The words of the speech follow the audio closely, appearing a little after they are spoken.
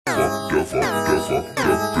fucked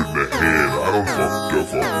up in the head. I done fucked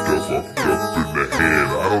up in the head.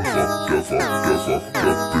 I done fucked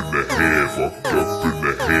up in the head. Fucked up in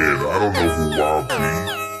the head. I don't know who I'll be.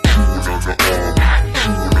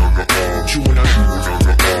 Chewing on the arm, in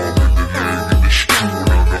the leg, in the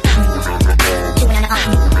chewing on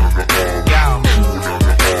the arm.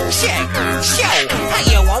 Check, hey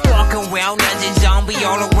yo, I'm walking around as a zombie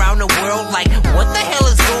all around the world. Like, what the hell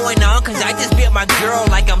is going on? Cause I just bit my girl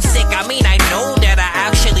like I'm sick. I mean, I know that I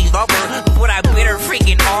actually love her, but I bit her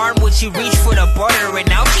freaking arm when she reached for the butter. And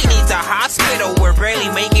now she needs a hospital. We're barely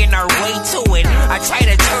making our way to it. I try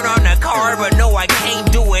to turn on the car, but no, I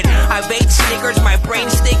can't do it. I baked Snickers, my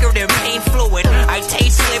brain's thicker than pain.